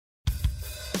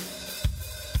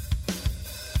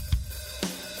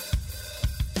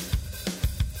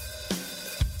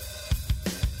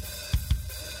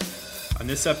on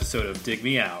this episode of Dig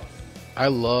Me Out. I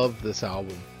love this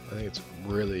album. I think it's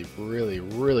really, really,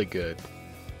 really good.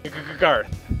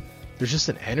 Garth. There's just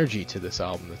an energy to this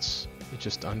album that's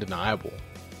just undeniable.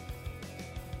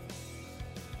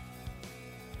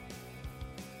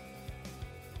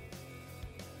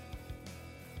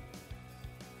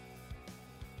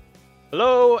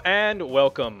 Hello and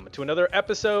welcome to another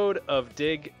episode of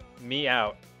Dig Me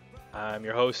Out. I'm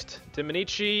your host, Tim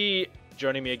Minichi.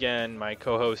 Joining me again, my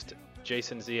co-host,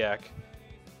 Jason Ziak.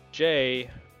 Jay,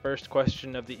 first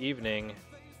question of the evening.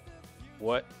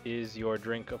 What is your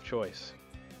drink of choice?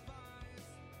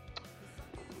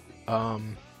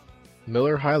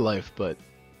 Miller High Life, but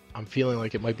I'm feeling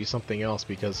like it might be something else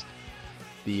because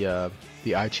the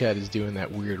iChat is doing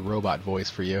that weird robot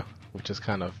voice for you, which is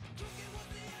kind of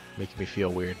making me feel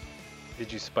weird.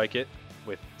 Did you spike it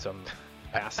with some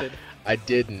acid? I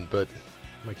didn't, but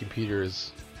my computer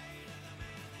is,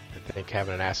 I think,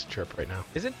 having an acid trip right now.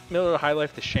 Isn't Miller High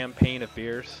Life the champagne of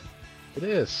beers? It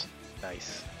is.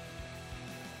 Nice.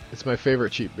 It's my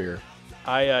favorite cheap beer.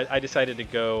 I decided to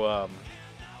go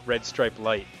Red Stripe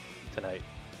Light tonight.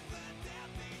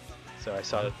 So I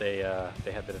saw that they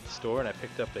had that at the store, and I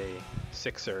picked up a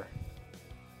sixer.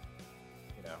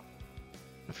 You know.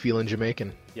 Feeling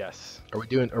Jamaican. Yes. Are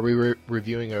we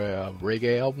reviewing a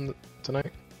reggae album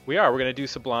tonight? We are. We're gonna do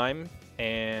Sublime,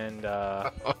 and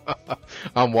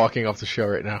I'm walking off the show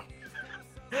right now.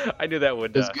 I knew that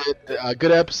would. It's good.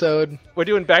 Good episode. We're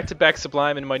doing back-to-back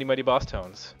Sublime and Mighty Mighty Boss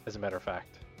Tones, as a matter of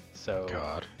fact. So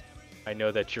God. I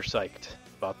know that you're psyched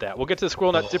about that. We'll get to the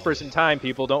Squirrel Nut Zippers in time,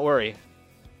 people. Don't worry.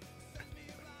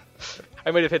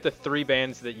 I might have hit the 3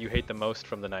 bands that you hate the most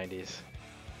from the 90s.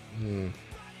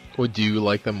 Well, do you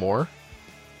like them more?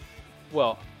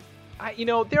 Well,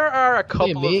 there are a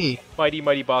couple me. of Mighty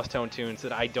Mighty Boss Tone tunes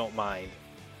that I don't mind.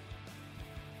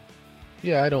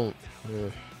 Yeah, I don't.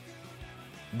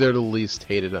 They're the least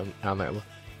hated on that list.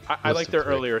 I like their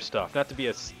 3. earlier stuff. Not to be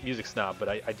a music snob, but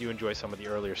I do enjoy some of the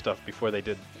earlier stuff before they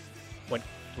went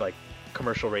like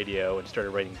commercial radio and started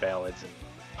writing ballads and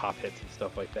pop hits and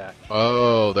stuff like that.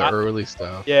 Oh, the early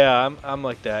stuff. Yeah, I'm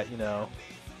like that, you know.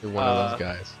 You're one of those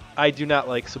guys. I do not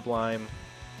like Sublime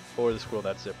or the Squirrel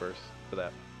Nut Zippers for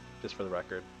that, just for the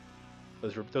record.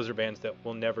 Those are bands that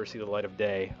will never see the light of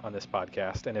day on this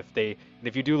podcast. And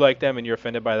if you do like them and you're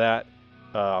offended by that,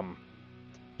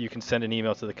 you can send an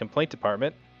email to the complaint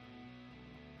department,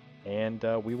 and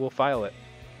we will file it.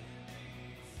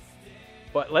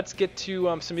 But let's get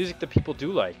to some music that people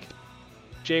do like.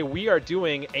 Jay, we are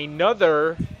doing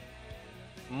another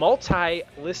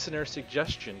multi-listener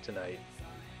suggestion tonight.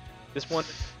 This one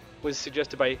was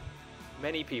suggested by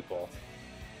many people.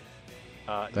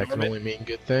 That can only mean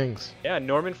good things. Yeah,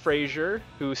 Norman Frazier,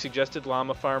 who suggested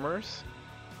Llama Farmers.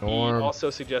 Norm. He also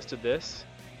suggested this.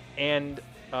 And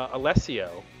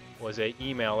Alessio was a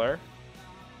emailer.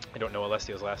 I don't know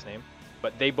Alessio's last name.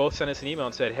 But they both sent us an email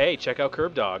and said, hey, check out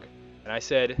Kerbdog. And I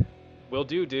said, will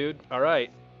do, dude. All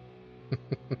right.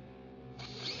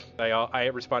 I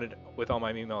responded with all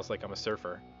my emails like I'm a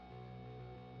surfer.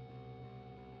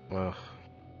 Well,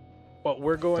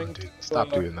 we're going to stop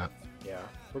doing that. Yeah,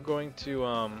 we're going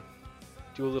to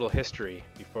do a little history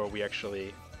before we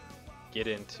actually get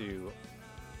into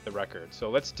the record. So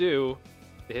let's do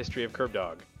the history of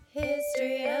Kerbdog.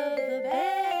 History of the band.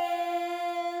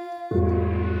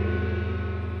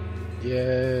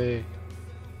 Yay.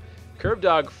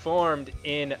 Kerbdog formed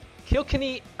in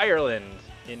Kilkenny, Ireland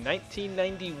in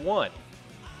 1991.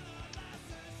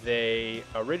 They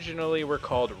originally were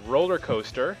called Roller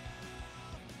Coaster.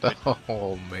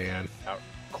 Oh, man.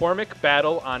 Cormac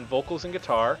Battle on vocals and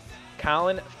guitar,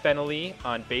 Colin Fennelly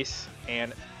on bass,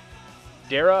 and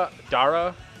Dara,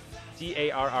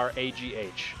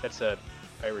 D-A-R-R-A-G-H. That's an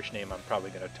Irish name I'm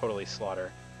probably going to totally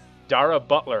slaughter. Dara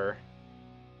Butler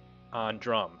on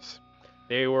drums.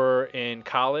 They were in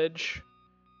college.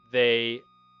 They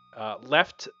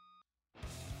left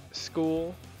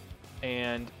school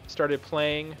and started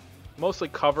playing mostly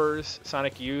covers,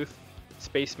 Sonic Youth,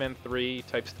 Spaceman 3,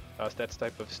 that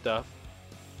type of stuff.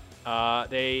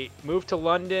 They moved to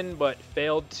London but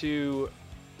failed to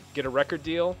get a record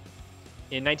deal.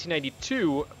 In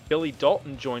 1992, Billy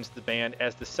Dalton joins the band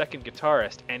as the second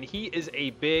guitarist, and he is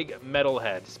a big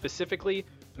metalhead, specifically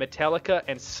Metallica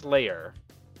and Slayer.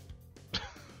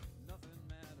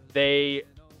 They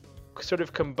sort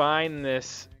of combine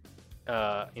this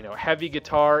heavy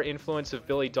guitar influence of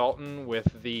Billy Dalton with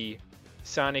the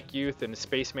Sonic Youth and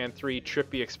Spaceman 3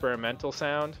 trippy experimental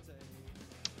sound,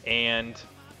 and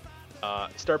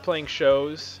start playing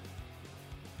shows.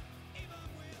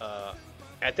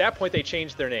 At that point, they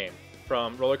changed their name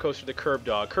from Roller Coaster to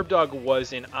Kerbdog. Kerbdog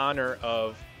was in honor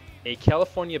of a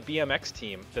California BMX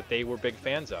team that they were big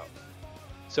fans of.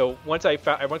 So once I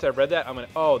read that, I'm like,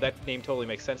 oh, that name totally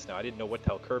makes sense now. I didn't know what the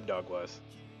hell Kerbdog was,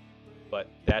 but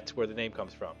that's where the name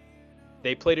comes from.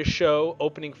 They played a show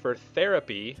opening for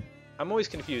Therapy. I'm always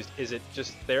confused. Is it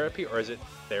just Therapy or is it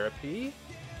Therapy?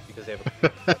 Because they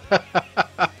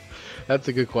have That's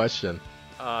a good question.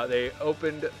 they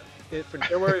opened it for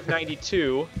February of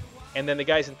 '92, and then the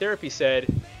guys in Therapy said,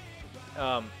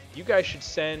 you guys should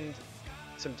send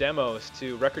some demos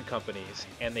to record companies,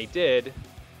 and they did,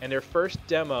 and their first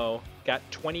demo got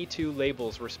 22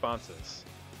 labels responses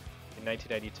in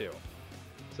 1992.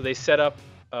 So they set up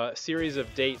a series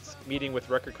of dates meeting with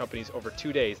record companies over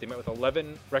 2 days. They met with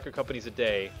 11 record companies a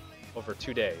day over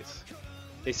 2 days.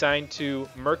 They signed to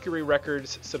Mercury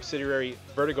Records subsidiary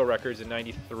Vertigo Records in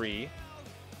 '93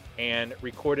 and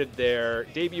recorded their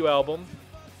debut album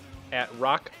at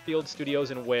Rockfield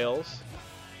Studios in Wales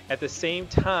at the same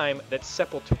time that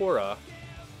Sepultura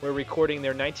were recording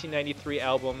their 1993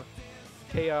 album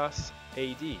Chaos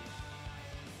AD.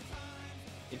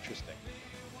 Interesting.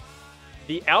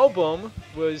 The album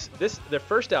was their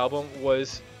first album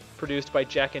was produced by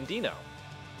Jack Endino,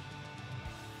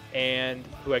 and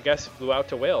who I guess flew out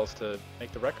to Wales to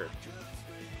make the record.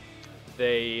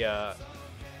 They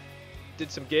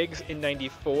did some gigs in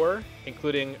 '94,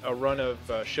 including a run of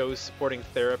shows supporting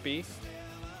Therapy,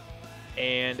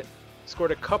 and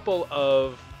scored a couple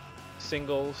of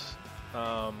singles,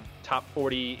 top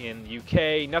 40 in the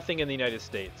UK, nothing in the United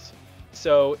States.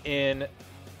 So in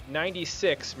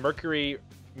 '96, Mercury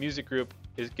Music Group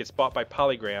gets bought by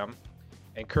Polygram,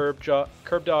 and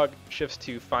Kerbdog shifts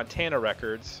to Fontana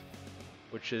Records,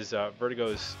 which is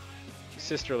Vertigo's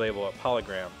sister label at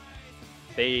Polygram.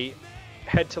 They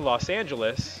head to Los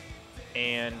Angeles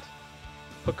and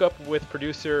hook up with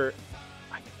producer,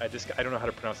 I don't know how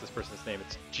to pronounce this person's name.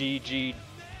 It's G.G.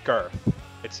 Garth.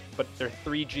 But they're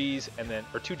 3 G's and then,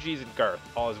 or 2 G's and Garth,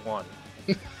 all as one.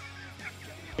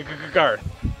 Garth.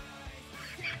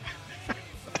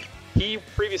 He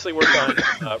previously worked on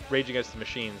Rage Against the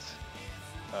Machine's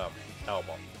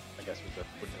album. I guess was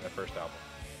their first album.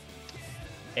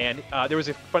 And there was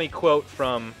a funny quote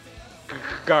from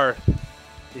Garth.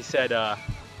 He said,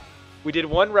 we did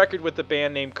one record with the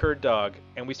band named Kerbdog,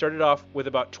 and we started off with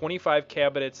about 25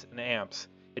 cabinets and amps.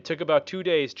 It took about 2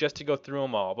 days just to go through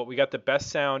them all, but we got the best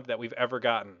sound that we've ever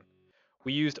gotten.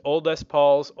 We used old Les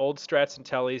Pauls, old Strats and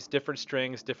Tellys, different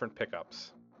strings, different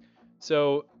pickups.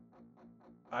 So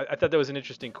I thought that was an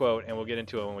interesting quote, and we'll get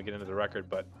into it when we get into the record.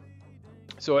 But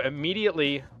so not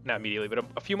immediately, but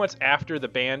a few months after the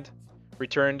band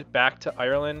returned back to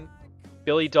Ireland,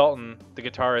 Billy Dalton, the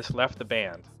guitarist, left the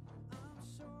band.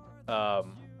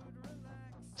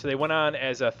 So they went on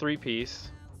as a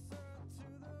 3-piece.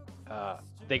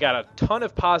 They got a ton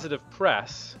of positive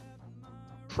press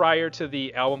prior to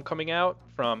the album coming out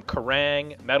from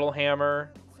Kerrang, Metal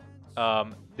Hammer.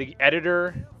 The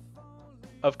editor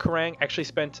of Kerrang actually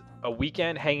spent a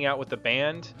weekend hanging out with the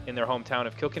band in their hometown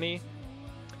of Kilkenny.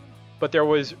 But there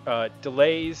was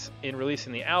delays in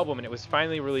releasing the album, and it was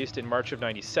finally released in March of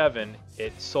 '97.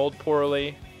 It sold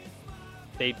poorly.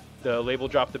 The label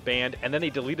dropped the band, and then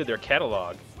they deleted their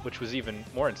catalog, which was even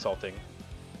more insulting.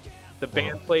 The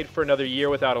band played for another year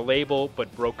without a label,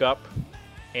 but broke up,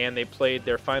 and they played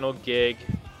their final gig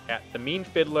at the Mean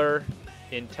Fiddler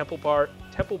in Temple Bar,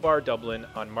 Dublin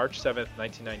on March 7th,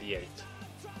 1998.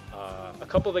 A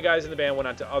couple of the guys in the band went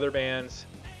on to other bands.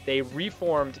 They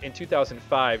reformed in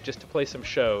 2005 just to play some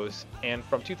shows, and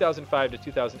from 2005 to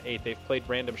 2008 they've played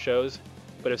random shows,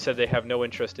 but have said they have no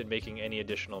interest in making any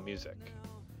additional music.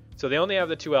 So they only have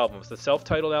the 2 albums, the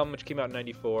self-titled album, which came out in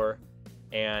 '94,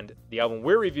 and the album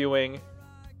we're reviewing,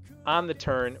 On the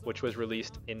Turn, which was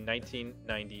released in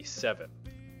 1997.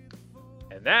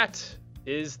 And that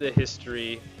is the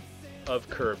history of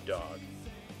Kerbdog.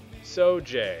 So,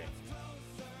 Jay,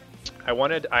 I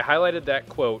highlighted that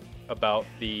quote about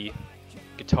the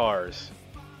guitars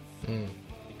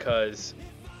because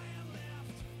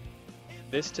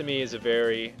this to me is a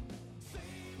very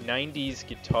 90s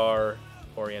guitar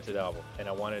oriented album, and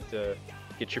I wanted to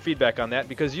get your feedback on that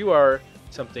because you are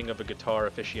something of a guitar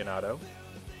aficionado.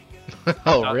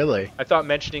 Oh, really? I thought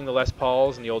mentioning the Les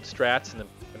Pauls and the old Strats and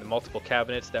the multiple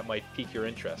cabinets, that might pique your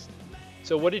interest.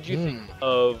 So what did you think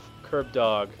of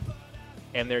Kerbdog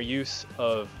and their use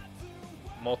of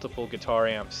multiple guitar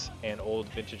amps and old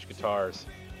vintage guitars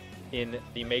in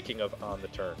the making of On the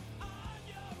Turn?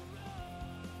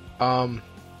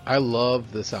 I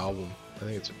love this album. I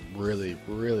think it's really,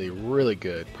 really, really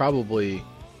good. Probably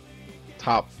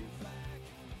top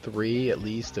 3 at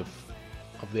least of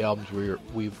the albums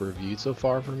we've reviewed so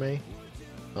far for me.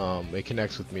 It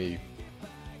connects with me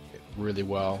really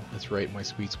well. It's right in my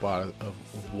sweet spot of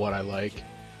what I like.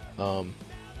 And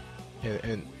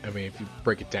I mean, if you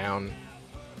break it down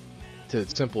to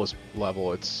its simplest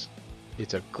level, it's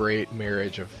a great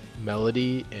marriage of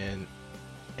melody and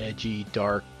edgy,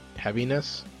 dark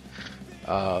heaviness.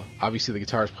 Obviously, the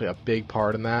guitars play a big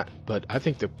part in that, but I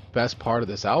think the best part of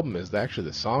this album is actually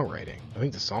the songwriting. I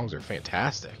think the songs are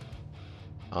fantastic.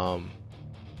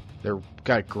 They're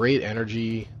got great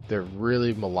energy. They're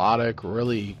really melodic.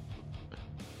 Really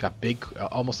got big.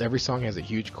 Almost every song has a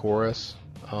huge chorus.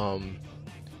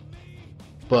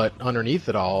 But underneath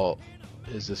it all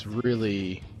is this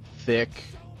really thick,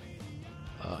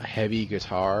 heavy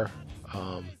guitar.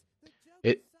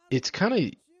 It's kind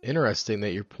of interesting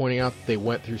that you're pointing out that they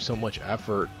went through so much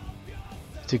effort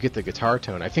to get the guitar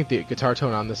tone. I think the guitar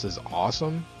tone on this is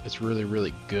awesome. It's really,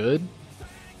 really good.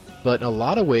 But in a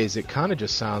lot of ways, it kind of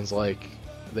just sounds like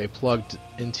they plugged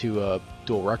into a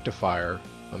dual rectifier,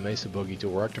 a Mesa Boogie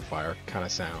dual rectifier kind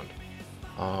of sound.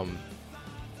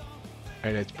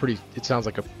 And it sounds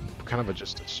like a kind of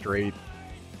just a straight,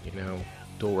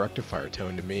 dual rectifier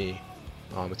tone to me.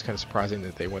 It's kind of surprising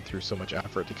that they went through so much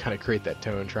effort to kind of create that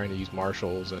tone, trying to use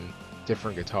Marshalls and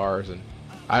different guitars. And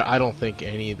I don't think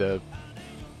any of the...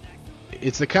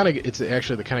 It's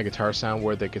actually the kind of guitar sound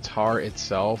where the guitar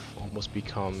itself almost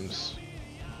becomes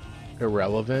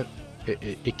irrelevant.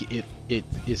 It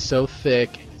is so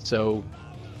thick, so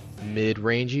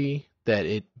mid-rangey that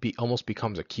it almost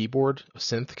becomes a keyboard, a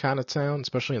synth kind of sound,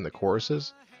 especially in the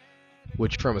choruses,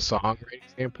 which from a songwriting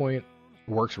standpoint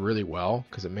works really well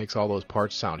because it makes all those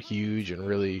parts sound huge and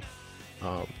really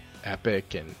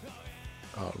epic, and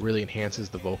really enhances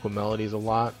the vocal melodies a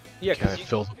lot. Yeah, kind of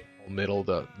fills the middle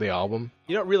of the album.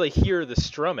 You don't really hear the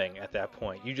strumming at that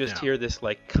point. You just hear this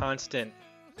like constant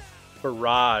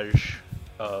barrage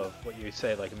of what you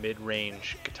say like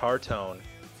mid-range guitar tone,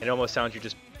 and it almost sounds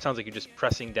like you're just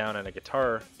pressing down on a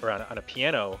guitar or on a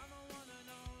piano.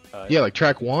 Yeah, like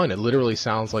track 1, it literally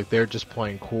sounds like they're just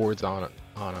playing chords on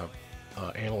a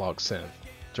analog synth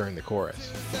during the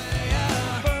chorus.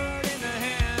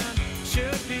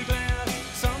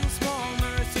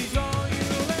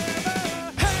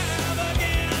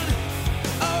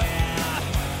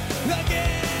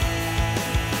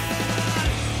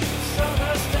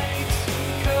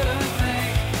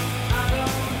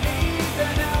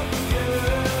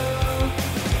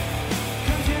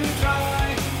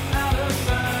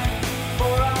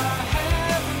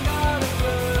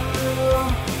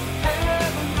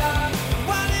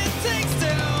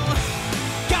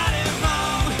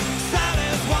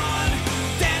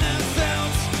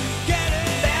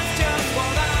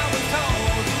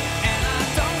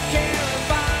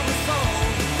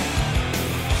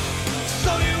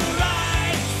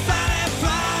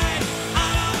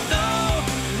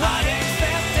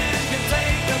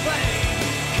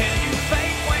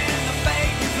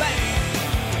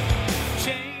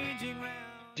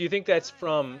 Do you think that's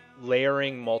from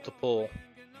layering multiple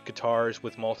guitars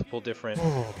with multiple different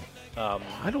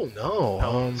I don't know.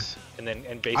 tones,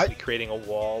 and basically creating a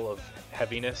wall of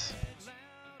heaviness?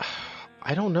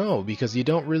 I don't know, because you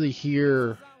don't really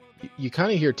hear... You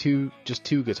kind of hear just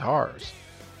two guitars.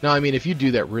 Now, I mean, if you do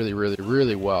that really, really,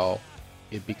 really well,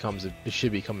 it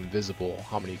should become invisible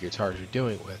how many guitars you're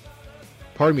doing with.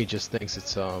 Part of me just thinks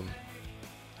it's or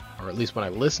at least when I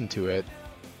listen to it,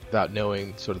 without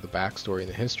knowing sort of the backstory and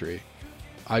the history,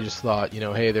 I just thought,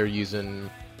 hey, they're using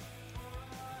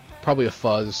probably a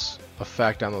fuzz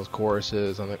effect on those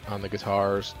choruses on the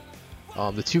guitars.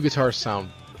 The two guitars sound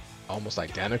almost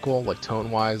identical, like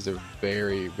tone-wise, they're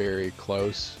very, very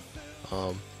close.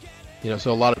 So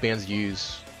a lot of bands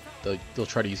they'll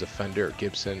try to use a Fender or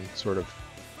Gibson sort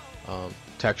of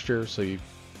texture. So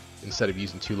instead of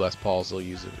using two Les Pauls, they'll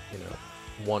use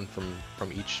one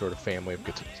from each sort of family of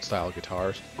style of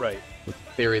guitars. Right. With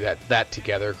the theory that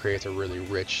together creates a really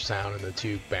rich sound, and the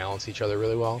two balance each other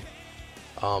really well.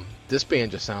 This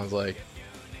band just sounds like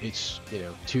it's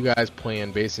two guys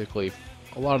playing basically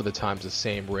a lot of the times the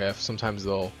same riff. Sometimes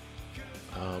they'll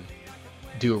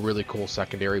do a really cool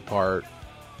secondary part,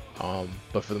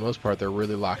 but for the most part they're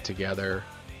really locked together,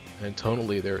 and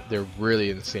tonally they're really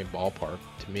in the same ballpark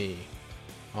to me.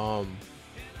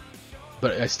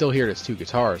 But I still hear it as two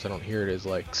guitars. I don't hear it as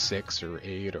like 6 or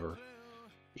 8 or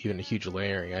even a huge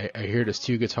layering. I hear it as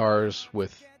two guitars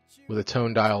with a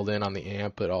tone dialed in on the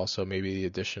amp, but also maybe the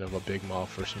addition of a big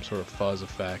muff or some sort of fuzz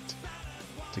effect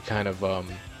to kind of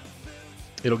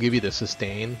it'll give you the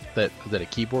sustain that a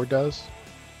keyboard does,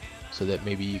 so that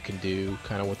maybe you can do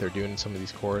kind of what they're doing in some of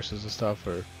these choruses and stuff,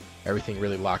 or everything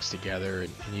really locks together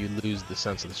and you lose the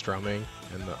sense of the strumming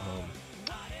and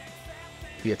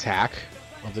the attack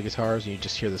of the guitars, and you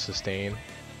just hear the sustain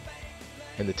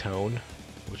and the tone,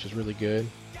 which is really good.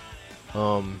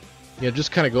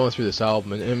 Just kind of going through this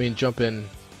album, and I mean, jump in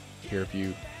here if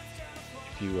you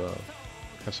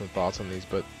have some thoughts on these,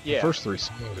 but the first 3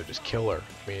 songs are just killer.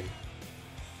 I mean,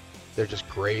 they're just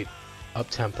great,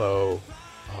 up-tempo,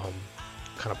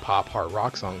 kind of pop hard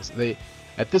rock songs. They,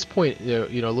 at this point,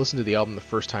 listen to the album the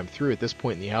first time through. At this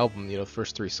point in the album, the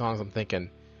first 3 songs, I'm thinking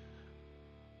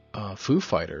Foo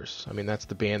Fighters. I mean, that's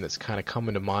the band that's kind of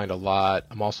coming to mind a lot.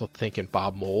 I'm also thinking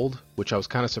Bob Mould, which I was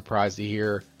kind of surprised to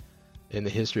hear in the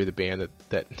history of the band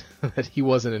that that he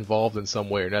wasn't involved in some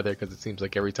way or another, because it seems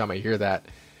like every time I hear that,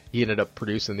 he ended up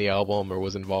producing the album or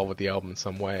was involved with the album in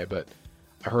some way. But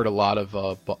I heard a lot of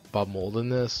Bob Mould in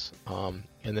this, and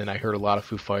then I heard a lot of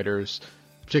Foo Fighters,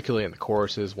 particularly in the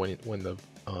choruses when the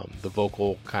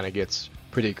vocal kind of gets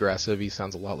pretty aggressive. He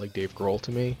sounds a lot like Dave Grohl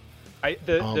to me.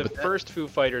 The first Foo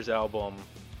Fighters album,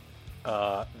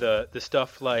 the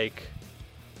stuff like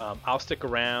I'll Stick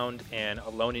Around and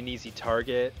Alone in Easy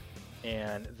Target,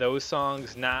 and those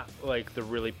songs, not like the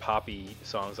really poppy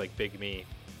songs like Big Me,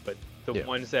 but the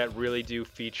ones that really do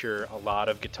feature a lot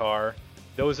of guitar,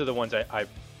 those are the ones I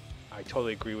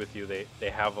totally agree with you. They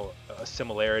have a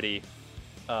similarity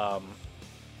on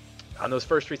those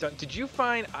first 3 songs. Did you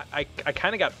find I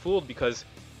kind of got fooled because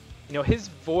his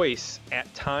voice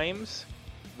at times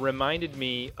reminded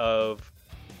me of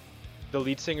the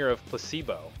lead singer of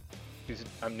Placebo, who's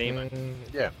I'm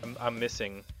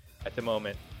missing at the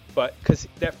moment. But because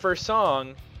that first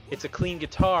song, it's a clean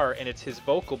guitar and it's his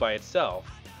vocal by itself,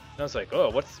 and I was like, oh,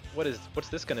 what's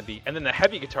this gonna be? And then the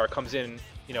heavy guitar comes in,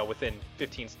 within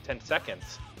 10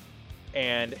 seconds,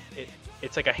 and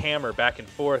it's like a hammer back and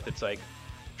forth. It's like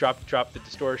drop the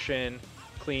distortion,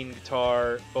 clean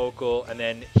guitar, vocal, and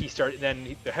then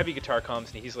the heavy guitar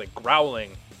comes and he's like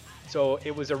growling. So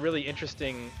it was a really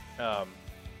interesting,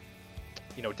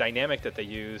 dynamic that they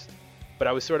used. But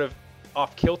I was sort of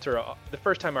off kilter the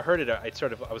first time I heard it. I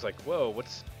was like, whoa,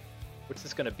 what's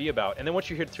this going to be about? And then once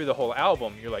you hear it through the whole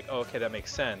album, you're like, oh, okay, that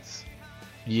makes sense.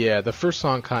 Yeah, the first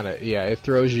song kind of, it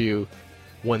throws you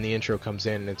when the intro comes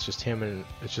in, and it's just him, and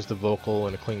it's just a vocal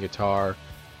and a clean guitar.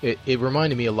 It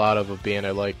reminded me a lot of a band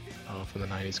I like from the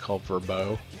 90s called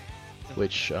Verbo,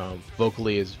 which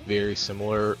vocally is very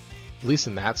similar, at least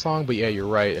in that song. But yeah, you're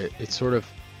right. It sort of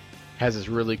has this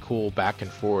really cool back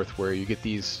and forth where you get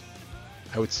these,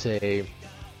 I would say,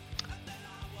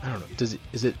 I don't know,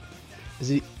 is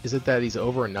it that he's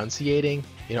over enunciating,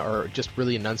 or just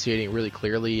really enunciating really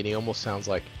clearly, and he almost sounds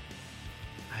like,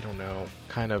 I don't know,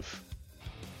 kind of,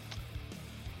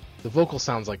 the vocal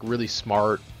sounds like really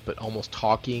smart but almost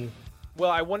talking.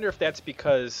 Well, I wonder if that's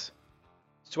because,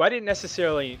 so I didn't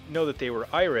necessarily know that they were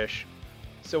Irish,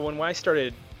 so when I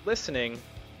started listening,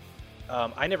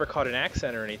 I never caught an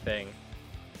accent or anything,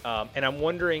 and I'm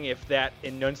wondering if that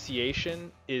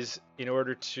enunciation is in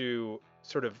order to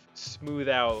sort of smooth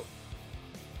out,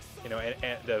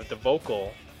 the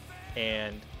vocal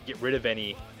and get rid of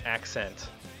any accent,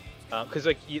 because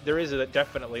there is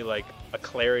definitely like a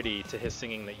clarity to his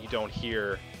singing that you don't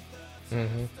hear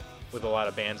with a lot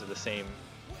of bands of the same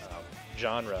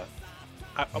genre.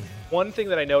 One thing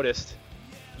that I noticed,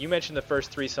 you mentioned the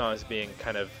first 3 songs being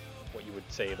kind of what you would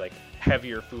say like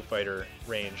heavier Foo Fighter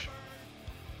range.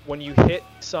 When you hit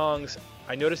songs,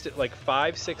 I noticed it like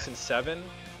 5, 6, and 7,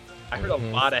 I heard a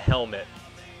lot of Helmet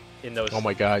in those. Oh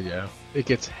my god, yeah. It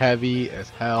gets heavy as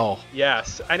hell.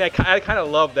 Yes, and I kind of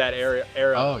love that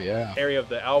area of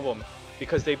the album,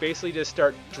 because they basically just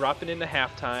start dropping into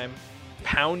halftime,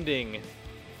 pounding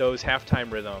those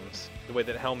halftime rhythms the way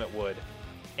that Helmet would,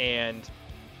 and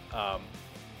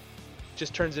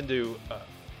just turns into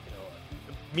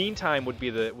Meantime would be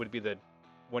the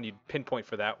one you'd pinpoint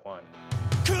for that one.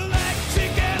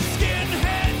 Collecting and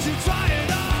skinheads who try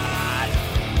it on.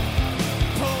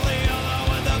 Pull the yellow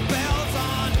with the bells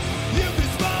on. You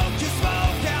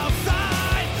smoke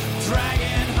outside.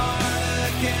 Dragging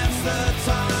hard against the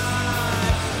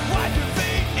tide. Wipe your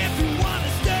feet if you want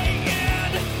to stay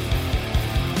in.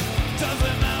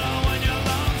 Doesn't matter when your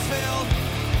lungs fill.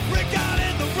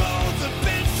 Regarding the roads have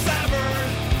been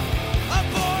severed.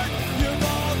 Aboard, you've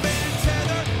all been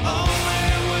tethered.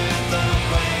 Only with the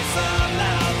grace of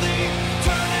loudly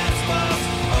turn and spokes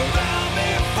around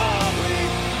before we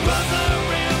run the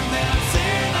remnants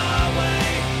in our way.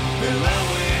 Below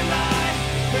we lie,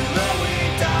 below we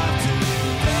die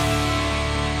today.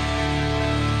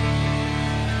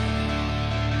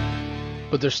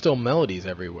 But there's still melodies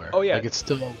everywhere. Oh, yeah. Like, it's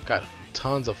still got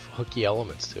tons of hooky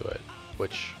elements to it,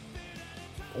 which,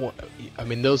 I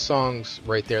mean, those songs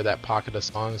right there, that pocket of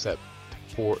songs, that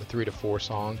 3 to 4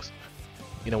 songs,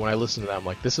 when I listen to them, I'm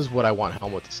like, this is what I want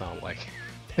Helmet to sound like.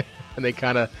 And they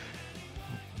kind of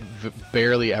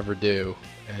barely ever do.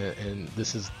 And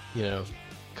this is,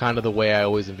 kind of the way I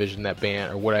always envisioned that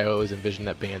band, or what I always envisioned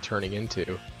that band turning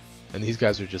into. And these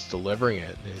guys are just delivering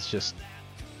it. And it's just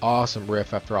awesome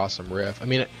riff after awesome riff. I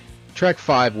mean, track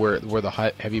 5, where the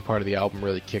heavy part of the album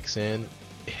really kicks in,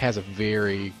 it has a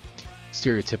very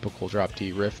stereotypical drop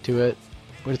D riff to it,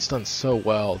 but it's done so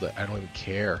well that I don't even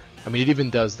care. I mean, it even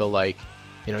does the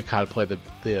kind of play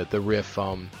the riff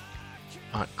on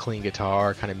clean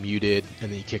guitar, kind of muted,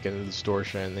 and then you kick into the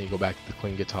distortion, and then you go back to the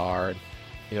clean guitar, and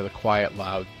the quiet,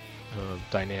 loud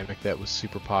dynamic that was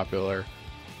super popular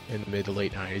in the mid to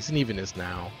late 90s, and even is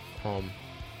now.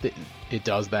 It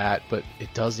does that, but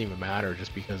it doesn't even matter,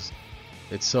 just because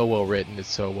it's so well written, it's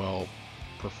so well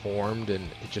performed, and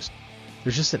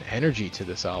there's just an energy to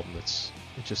this album it's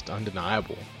just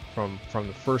undeniable. From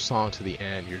the first song to the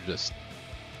end,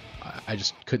 I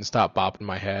just couldn't stop bopping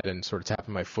my head and sort of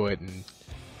tapping my foot and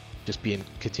just being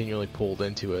continually pulled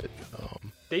into it.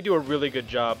 They do a really good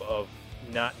job of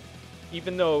not,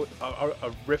 even though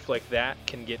a riff like that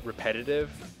can get repetitive,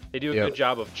 they do a good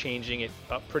job of changing it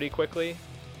up pretty quickly,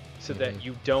 so that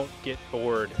you don't get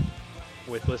bored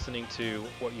with listening to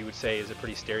what you would say is a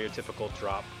pretty stereotypical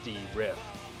drop D riff.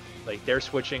 Like, they're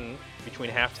switching between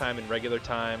halftime and regular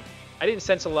time. I didn't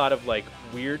sense a lot of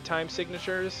weird time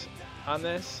signatures on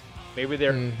this. Maybe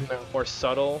they're more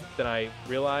subtle than I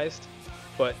realized,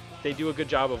 but they do a good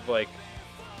job of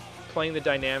playing the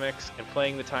dynamics and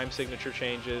playing the time signature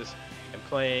changes and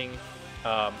playing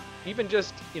even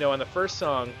just on the first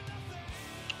song,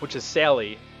 which is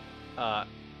Sally.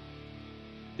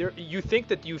 You think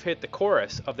that you've hit the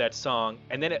chorus of that song,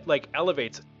 and then it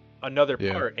elevates another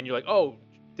part, and you're like, oh,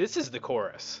 this is the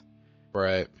chorus.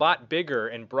 Right. A lot bigger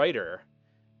and brighter,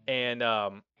 and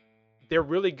they're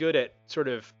really good at sort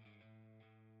of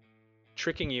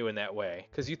tricking you in that way,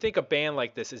 because you think a band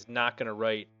like this is not going to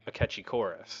write a catchy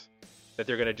chorus, that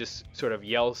they're going to just sort of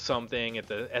yell something at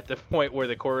the point where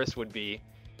the chorus would be,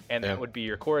 and that would be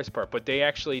your chorus part. But they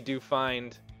actually do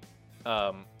find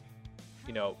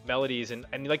melodies, and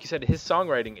like you said, his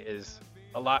songwriting is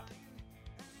a lot,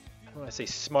 I don't want to say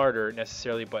smarter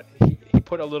necessarily, but he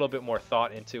put a little bit more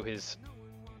thought into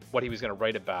what he was going to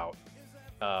write about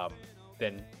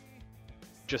than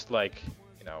just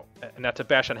not to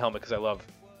bash on Helmet, because I love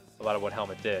a lot of what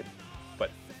Helmet did, but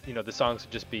the songs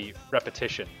would just be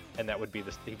repetition, and that would be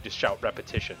he'd just shout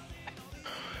repetition.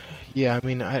 Yeah, I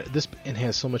mean, this band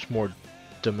has so much more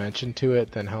dimension to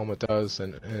it than Helmet does,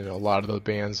 and a lot of the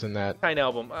bands in that Meantime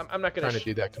album, I'm not going to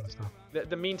do that kind of stuff.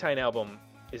 The Meantime album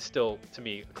is still, to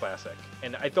me, a classic,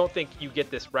 and I don't think you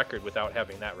get this record without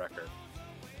having that record.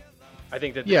 I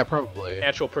think that probably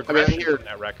natural progression from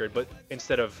that record, but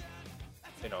instead of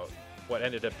what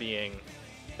ended up being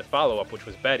the follow-up, which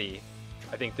was Betty,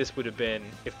 I think this would have been,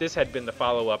 if this had been the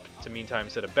follow-up to Meantime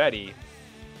instead of Betty,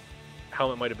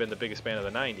 Helmet might have been the biggest band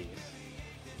of the 90s.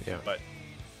 Yeah. But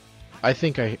I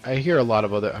think I hear a lot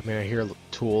of I hear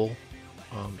Tool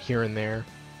here and there,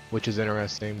 which is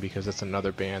interesting, because that's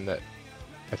another band that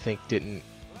I think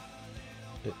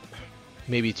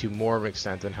maybe to more of an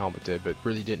extent than Helmet did, but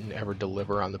really didn't ever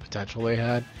deliver on the potential they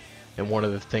had. And one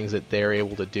of the things that they're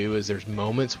able to do is there's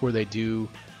moments where they do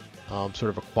sort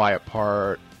of a quiet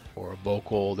part or a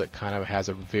vocal that kind of has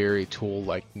a very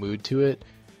Tool-like mood to it,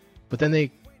 but then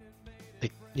they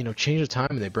change the time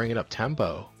and they bring it up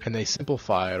tempo and they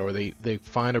simplify it, or they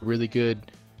find a really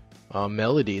good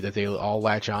melody that they all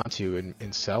latch onto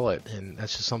and sell it. And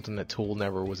that's just something that Tool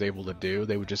never was able to do.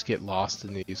 They would just get lost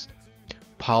in these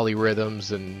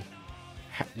polyrhythms and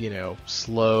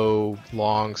slow,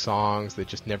 long songs that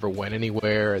just never went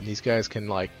anywhere. And these guys can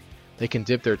they can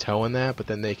dip their toe in that, but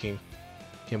then they can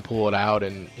pull it out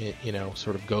and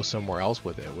sort of go somewhere else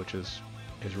with it, which is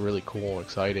really cool and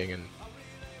exciting.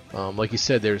 And like you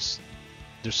said, there's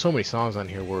so many songs on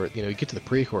here where you get to the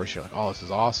pre-chorus, you're like, oh, this is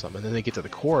awesome, and then they get to the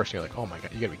chorus and you're like, oh my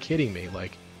god, you gotta be kidding me,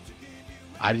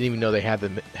 I didn't even know they had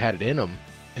it in them.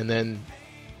 And then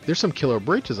there's some killer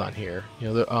bridges on here.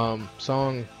 The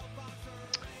song,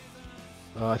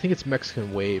 I think it's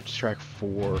Mexican Waves, track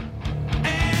 4.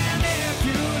 And if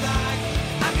you like,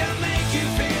 I can make you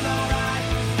feel alright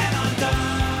and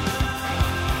undone.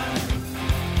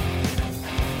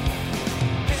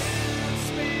 It's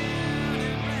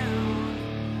spinning round,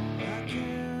 I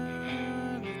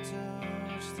can't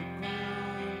touch the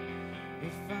ground.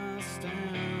 If I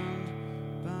stand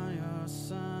by your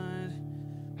side,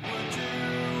 would you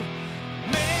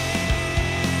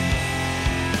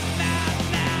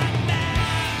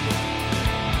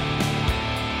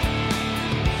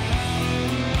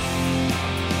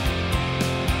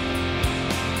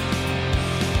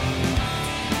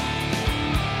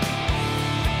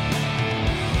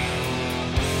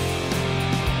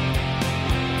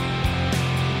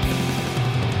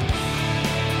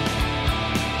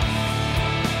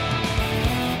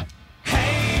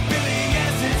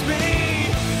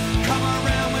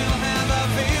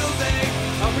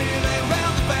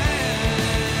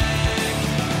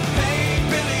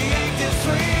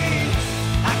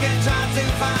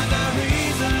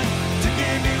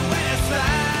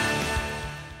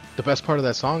the best part of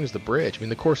that song is the bridge. I mean,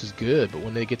 the chorus is good, but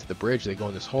when they get to the bridge, they go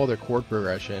in this whole other chord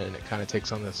progression, and it kind of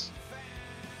takes on this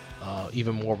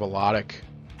even more melodic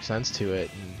sense to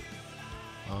it.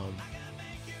 And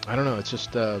I don't know. It's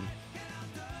just one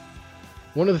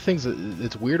of the things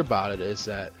that's weird about it is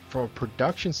that from a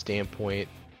production standpoint,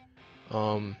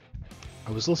 I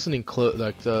was listening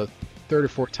like the third or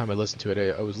fourth time I listened to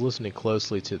it, I was listening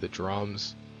closely to the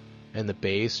drums and the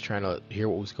bass, trying to hear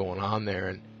what was going on there.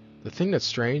 And the thing that's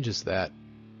strange is that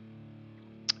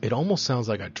it almost sounds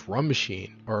like a drum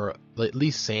machine, or at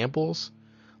least samples.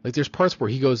 Like there's parts where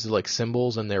he goes to like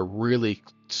cymbals and they're really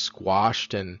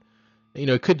squashed, and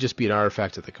it could just be an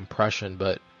artifact of the compression,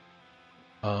 but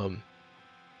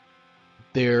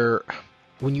they're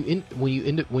when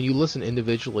you listen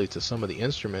individually to some of the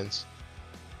instruments,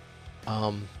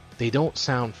 they don't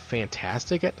sound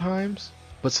fantastic at times,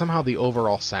 but somehow the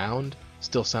overall sound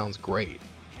still sounds great.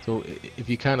 So if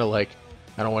you kind of like,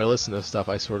 I don't want to listen to this stuff,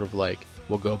 I sort of like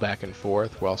will go back and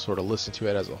forth where I'll sort of listen to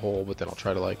it as a whole, but then I'll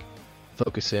try to like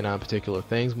focus in on particular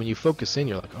things. When you focus in,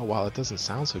 you're like, oh wow, that doesn't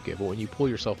sound so good. But when you pull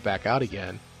yourself back out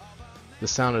again, the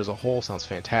sound as a whole sounds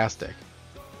fantastic.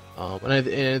 And at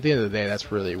the end of the day,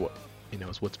 that's really what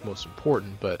is what's most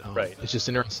important. But Right. It's just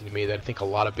interesting to me that I think a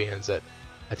lot of bands that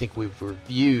I think we've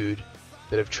reviewed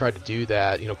that have tried to do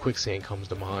that, Quicksand comes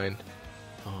to mind,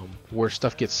 where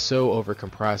stuff gets so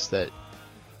overcompressed that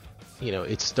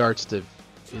it starts to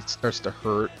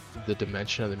hurt the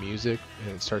dimension of the music,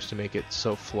 and it starts to make it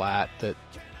so flat that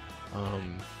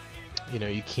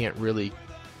you can't really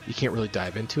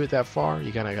dive into it that far.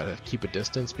 You kind of got to keep a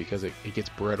distance because it gets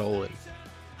brittle, and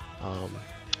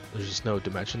there's just no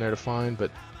dimension there to find.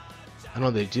 But I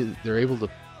don't know, they're able to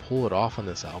pull it off on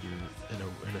this album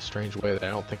in a strange way that I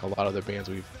don't think a lot of the bands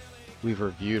we've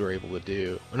reviewed are able to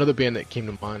do. Another band that came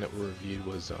to mind that we reviewed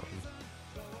was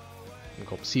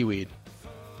called Seaweed,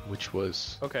 which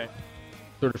was Okay.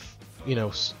 sort of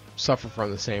suffer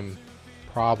from the same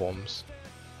problems,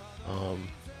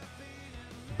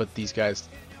 but these guys,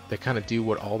 they kind of do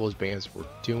what all those bands were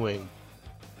doing.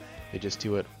 They just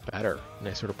do it better, and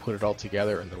they sort of put it all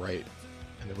together in the right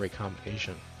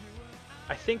combination.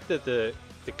 I think that the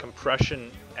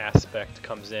compression aspect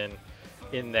comes in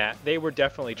that they were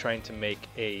definitely trying to make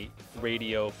a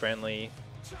radio-friendly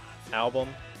album,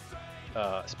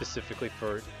 specifically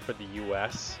for the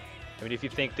U.S. I mean, if you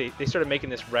think they started making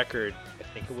this record, I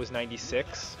think it was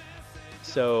 96,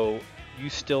 so you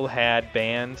still had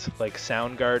bands like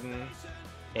Soundgarden,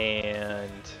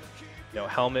 and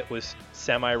Helmet was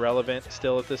semi-relevant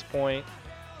still at this point,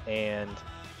 and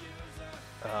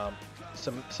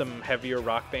some heavier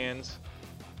rock bands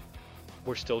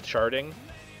were still charting.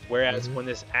 Whereas when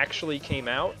this actually came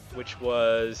out, which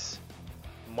was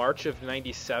March of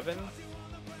 97,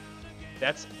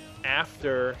 that's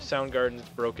after Soundgarden's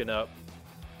broken up.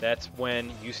 That's when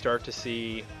you start to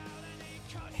see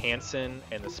Hanson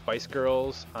and the Spice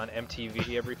Girls on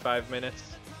MTV every 5 minutes.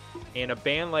 And a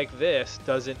band like this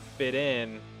doesn't fit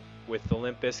in with the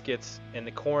Limp Bizkits and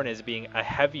the Korn as being a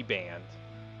heavy band.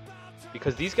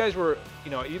 Because these guys were,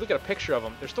 you look at a picture of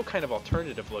them, they're still kind of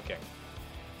alternative looking.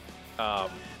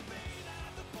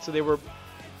 So they were,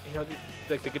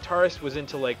 like the guitarist was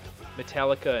into like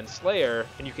Metallica and Slayer,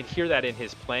 and you can hear that in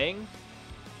his playing,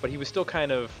 but he was still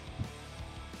kind of,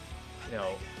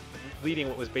 leading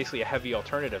what was basically a heavy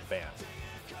alternative band.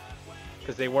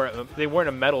 Because they weren't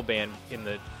a metal band in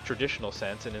the traditional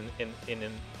sense, and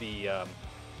in the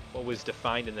what was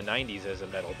defined in the 90s as a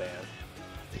metal band.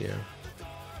 Yeah.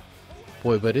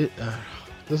 Boy, but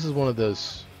this is one of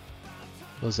those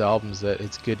albums that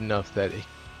it's good enough that it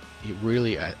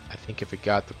really, I think if it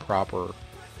got the proper,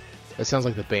 it sounds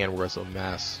like the band was a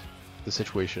mess. The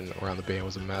situation around the band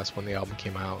was a mess when the album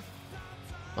came out.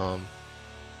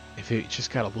 If it just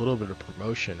got a little bit of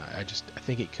promotion, I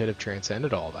think it could have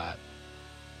transcended all that.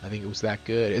 I think it was that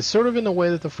good. It's sort of in the way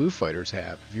that the Foo Fighters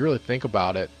have. If you really think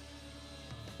about it,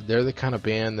 they're the kind of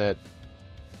band that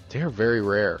they're very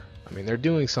rare. I mean, they're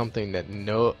doing something that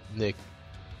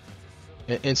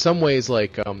in some ways,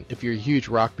 like, if you're a huge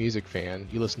rock music fan,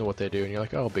 you listen to what they do and you're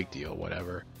like, oh, big deal,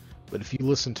 whatever. But if you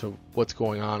listen to what's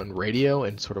going on radio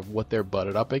and sort of what they're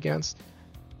butted up against,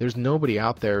 there's nobody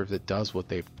out there that does what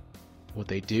they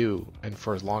do, and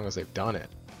for as long as they've done it.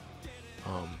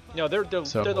 They're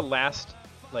the last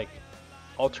like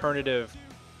alternative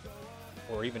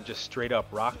or even just straight up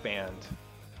rock band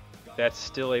that's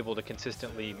still able to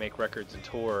consistently make records and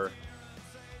tour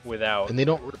without and they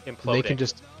don't imploding.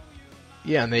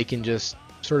 They can just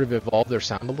sort of evolve their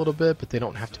sound a little bit, but they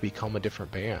don't have to become a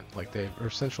different band. Like, they're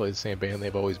essentially the same band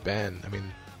they've always been. I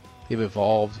mean, they've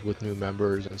evolved with new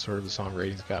members, and sort of the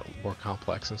songwriting's got more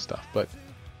complex and stuff, but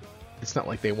it's not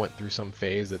like they went through some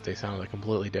phase that they sounded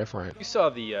completely different. You saw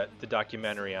the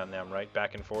documentary on them, right?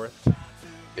 Back and Forth.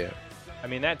 Yeah. I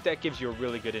mean, that gives you a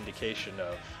really good indication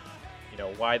of, you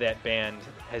know, why that band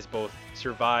has both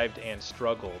survived and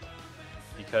struggled,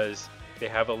 because they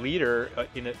have a leader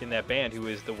in that band who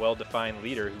is the well-defined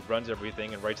leader who runs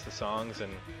everything and writes the songs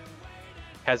and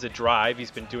has a drive.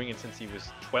 He's been doing it since he was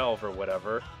 12 or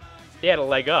whatever. He had a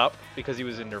leg up because he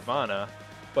was in Nirvana,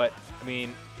 but I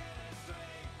mean,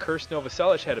 Kirst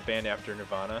Novoselic had a band after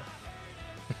Nirvana.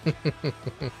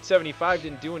 75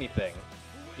 didn't do anything.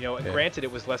 You know, and Yeah. granted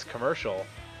it was less commercial,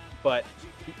 but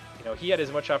he had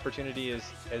as much opportunity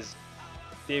as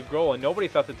Dave Grohl, and nobody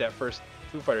thought that first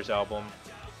Foo Fighters album,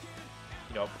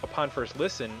 you know, upon first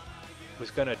listen,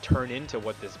 was going to turn into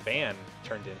what this band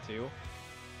turned into.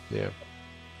 Yeah.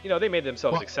 You know, they made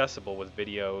themselves Well- accessible with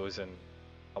videos and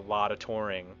a lot of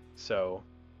touring. So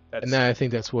that's And then I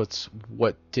think that's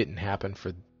what didn't happen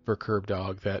for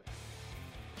Kerbdog, that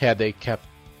had they kept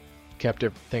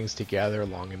things together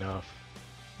long enough,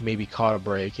 maybe caught a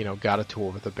break, you know, got a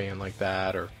tour with a band like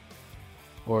that, or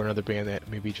another band that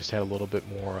maybe just had a little bit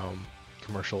more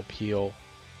commercial appeal,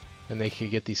 and they could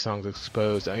get these songs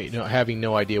exposed. I, you know, having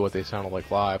no idea what they sounded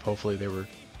like live. Hopefully they were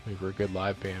a good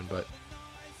live band, but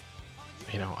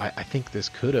you know, I think this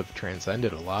could have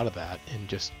transcended a lot of that, and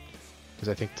just because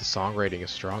I think the songwriting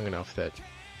is strong enough that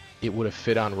it would have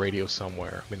fit on radio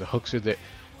somewhere. I mean, the hooks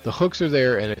are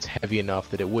there, and it's heavy enough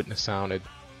that it wouldn't have sounded,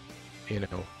 you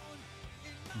know,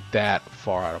 that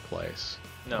far out of place.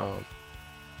 No.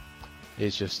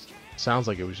 It's just sounds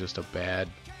like it was just a bad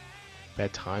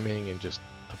timing and just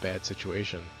a bad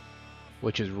situation,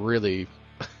 which is really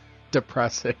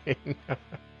depressing.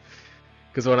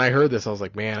 Because when I heard this, I was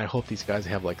like, man, I hope these guys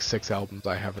have like 6 albums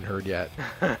I haven't heard yet.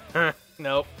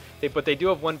 Nope. But they do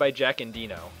have one by Jack and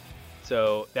Dino,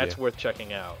 so that's Yeah. worth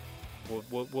checking out.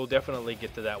 We'll definitely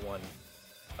get to that one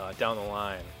down the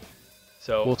line.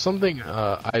 So Well, something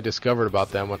I discovered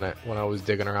about them when I was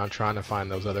digging around trying to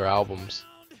find those other albums,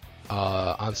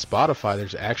 on Spotify,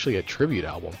 there's actually a tribute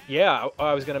album. yeah,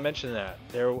 I was going to mention that.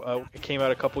 It came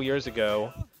out a couple years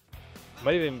ago. It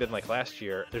might have even been like last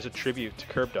year. There's a tribute to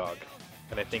Kerbdog,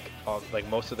 and I think like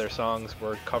most of their songs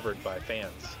were covered by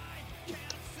fans,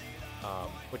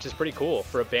 which is pretty cool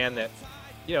for a band that,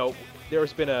 you know,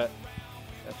 there's been not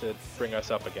to bring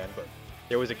us up again, but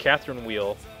there was a Catherine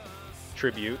Wheel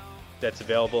tribute that's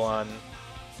available on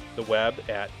the web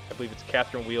at, I believe it's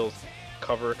Catherine Wheel's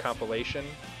cover compilation.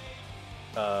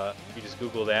 You just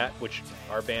Google that, which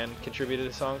our band contributed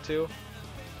a song to.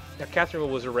 Now, Catherine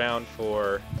Wheel was around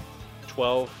for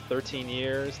 12, 13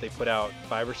 years. They put out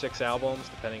 5 or 6 albums,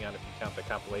 depending on if you count the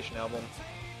compilation album.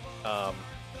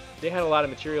 They had a lot of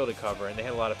material to cover, and they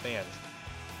had a lot of fans.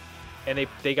 And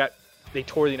they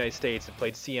toured the United States and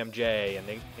played CMJ,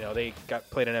 and they got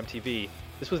played on MTV.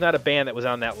 This was not a band that was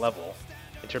on that level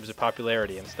in terms of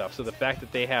popularity and stuff. So the fact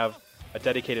that they have a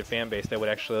dedicated fan base that would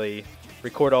actually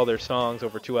record all their songs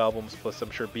over 2 albums, plus I'm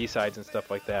sure B-sides and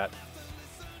stuff like that.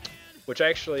 Which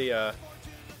actually, I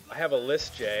have a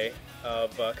list, Jay, of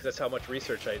because that's how much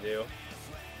research I do,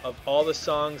 of all the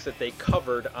songs that they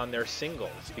covered on their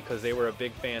singles, because they were a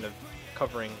big fan of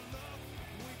covering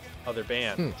other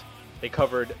bands. They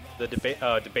covered the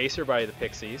Debaser by the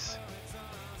Pixies.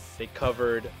 They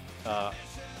covered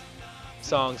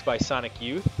songs by Sonic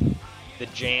Youth, The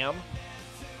Jam,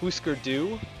 Husker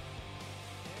Du,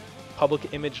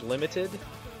 Public Image Limited,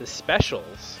 The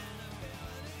Specials,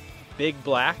 Big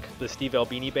Black, the Steve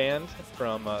Albini band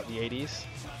from the 80s,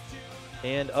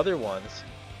 and other ones.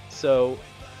 So,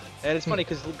 and it's funny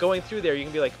because going through there, you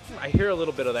can be like, I hear a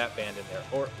little bit of that band in there,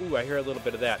 or ooh, I hear a little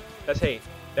bit of that.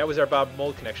 That was our Bob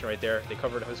Mould connection right there. They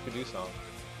covered a Husker Du song.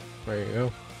 There you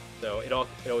go. So it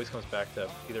always comes back to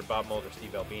either Bob Mould or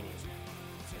Steve Albini.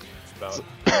 About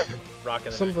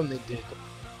rocking. Something they did.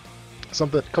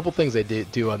 A couple things they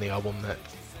did do on the album that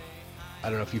I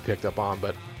don't know if you picked up on,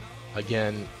 but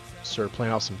again, sort of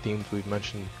playing off some themes we've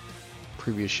mentioned in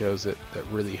previous shows that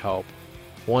really help.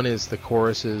 One is the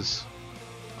choruses.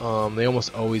 They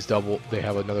almost always they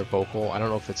have another vocal. I don't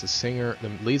know if it's the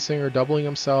lead singer doubling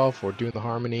himself or doing the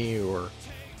harmony or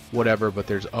whatever, but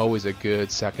there's always a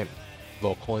good second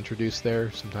vocal introduced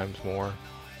there, sometimes more.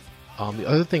 The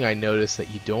other thing I noticed that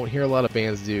you don't hear a lot of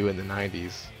bands do in the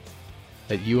 90s,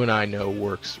 that you and I know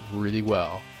works really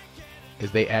well, is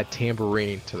they add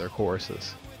tambourine to their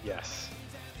choruses. Yes.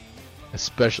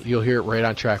 Especially, you'll hear it right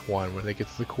on track 1 when they get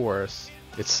to the chorus.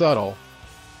 It's subtle,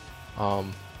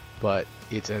 but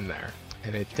it's in there,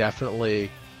 and it definitely,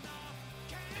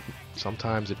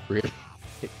 sometimes it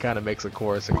kind of makes a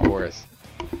chorus a chorus.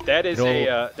 That is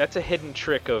that's a hidden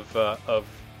trick of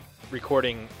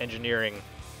recording engineering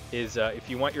is if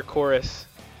you want your chorus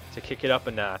to kick it up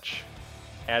a notch,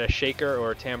 add a shaker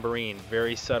or a tambourine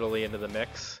very subtly into the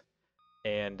mix,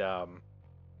 and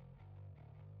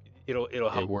it'll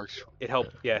help. It works. It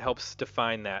helps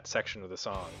define that section of the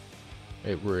song.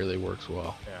 It really works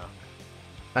well. Yeah.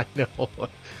 I know.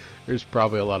 There's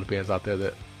probably a lot of bands out there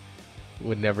that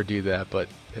would never do that, but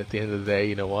at the end of the day,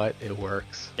 you know what? It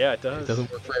works. Yeah, it does. It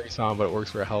doesn't work for every song, but it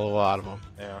works for a hell of a lot of them.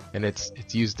 Yeah. And it's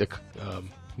used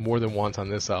more than once on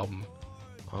this album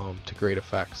to great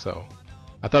effect. So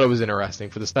I thought it was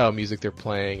interesting for the style of music they're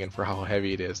playing and for how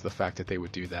heavy it is. The fact that they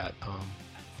would do that,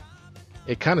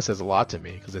 it kind of says a lot to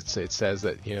me, because it says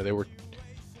that, you know,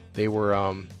 they were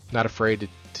not afraid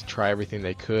to try everything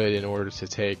they could in order to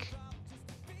take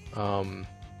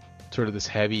sort of this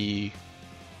heavy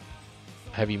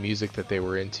music that they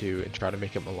were into and try to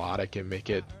make it melodic and make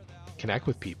it connect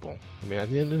with people. I mean, at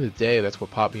the end of the day, that's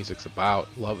what pop music's about.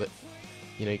 Love it.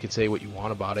 You know, you can say what you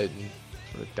want about it and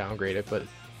sort of downgrade it, but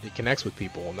it connects with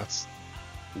people, and that's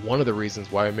one of the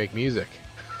reasons why I make music.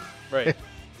 Right.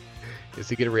 Is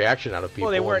to get a reaction out of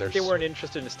people. Well, they weren't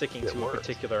interested in sticking to a works.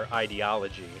 particular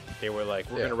ideology. They were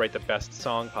like, we're going to write the best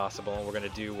song possible, and we're going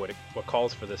to do what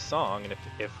calls for this song. And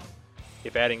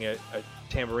if adding a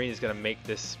tambourine is going to make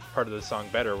this part of the song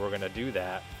better, we're going to do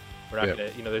that. We're not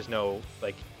going to, you know, there's no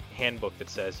like handbook that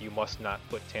says you must not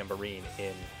put tambourine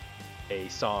in a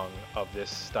song of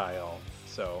this style.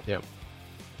 So. Yeah.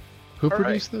 Who All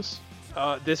produced right. this?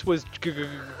 This was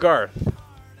Garth.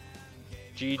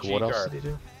 G.G. What else Garth. did he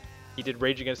do? He did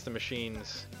Rage Against the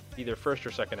Machine's either first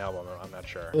or second album. I'm not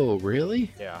sure. Oh,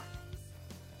 really? Yeah.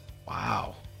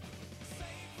 Wow.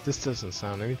 This doesn't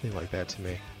sound anything like that to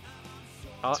me.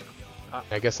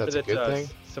 I guess that's a good thing.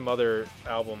 Some other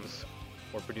albums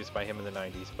were produced by him in the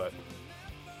 90s, but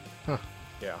Huh.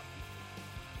 yeah.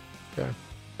 Okay.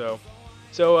 So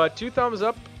 2 thumbs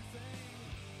up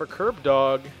for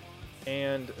Kerbdog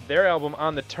and their album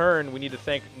On the Turn. We need to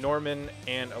thank Norman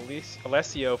and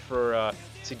Alessio for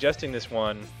suggesting this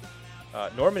one.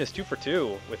 Norman is 2 for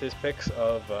 2 with his picks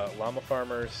of Llama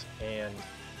Farmers and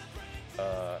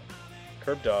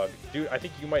Kerbdog. Dude, I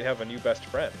think you might have a new best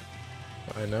friend.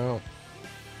 I know.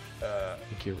 I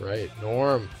think you're right.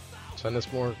 Norm, send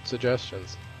us more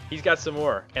suggestions. He's got some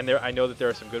more, and I know that there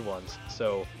are some good ones.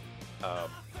 So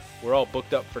we're all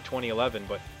booked up for 2011,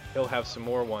 but he'll have some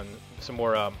more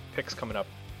picks coming up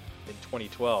in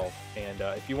 2012. And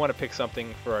if you want to pick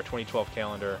something for our 2012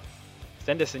 calendar,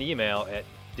 send us an email at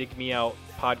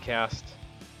digmeoutpodcast.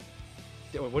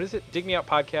 What is it?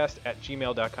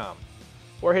 digmeoutpodcast@gmail.com,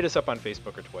 or hit us up on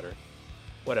Facebook or Twitter,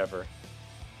 whatever.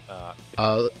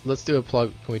 Let's do a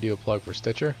plug. Can we do a plug for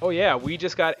Stitcher? Oh yeah, we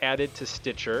just got added to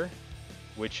Stitcher,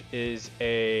 which is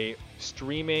a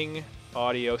streaming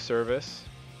audio service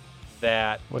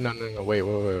that. Well, no.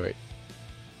 Wait.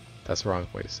 That's the wrong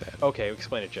way to say it. Okay,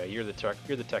 explain it, Jay. You're the tech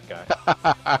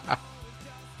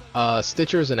guy.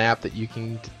 Stitcher is an app that you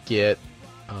can get.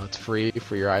 It's free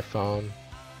for your iPhone,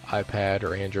 iPad,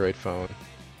 or Android phone.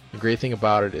 The great thing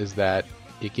about it is that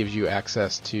it gives you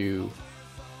access to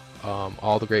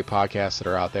all the great podcasts that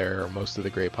are out there, or most of the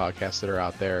great podcasts that are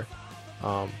out there.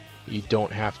 You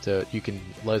don't have to. You can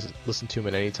listen to them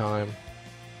at any time.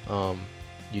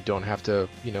 You don't have to,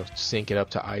 sync it up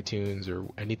to iTunes or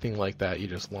anything like that. You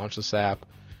just launch this app,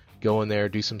 go in there,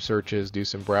 do some searches, do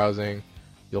some browsing.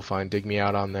 You'll find Dig Me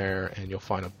Out on there, and you'll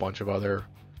find a bunch of other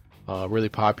really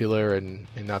popular and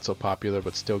not so popular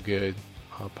but still good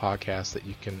podcasts that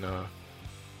you can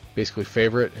basically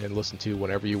favorite and listen to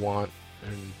whenever you want.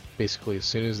 And basically, as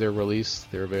soon as they're released,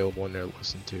 they're available and they're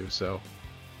listened to. So,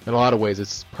 in a lot of ways,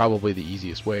 it's probably the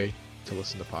easiest way to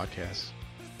listen to podcasts.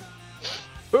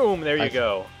 Boom! There you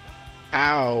go.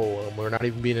 Ow! We're not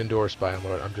even being endorsed by them.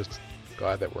 I'm just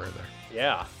glad that we're in there.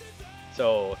 Yeah.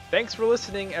 So, thanks for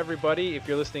listening, everybody. If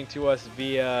you're listening to us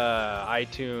via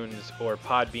iTunes or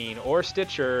Podbean or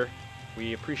Stitcher,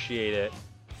 we appreciate it.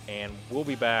 And we'll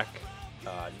be back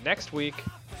next week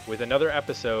with another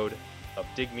episode of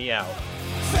Dig Me Out.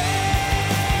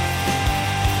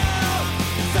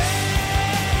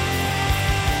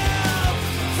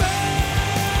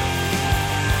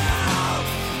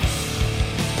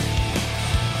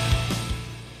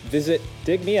 Visit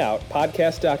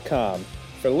digmeoutpodcast.com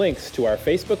for links to our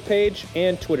Facebook page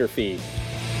and Twitter feed.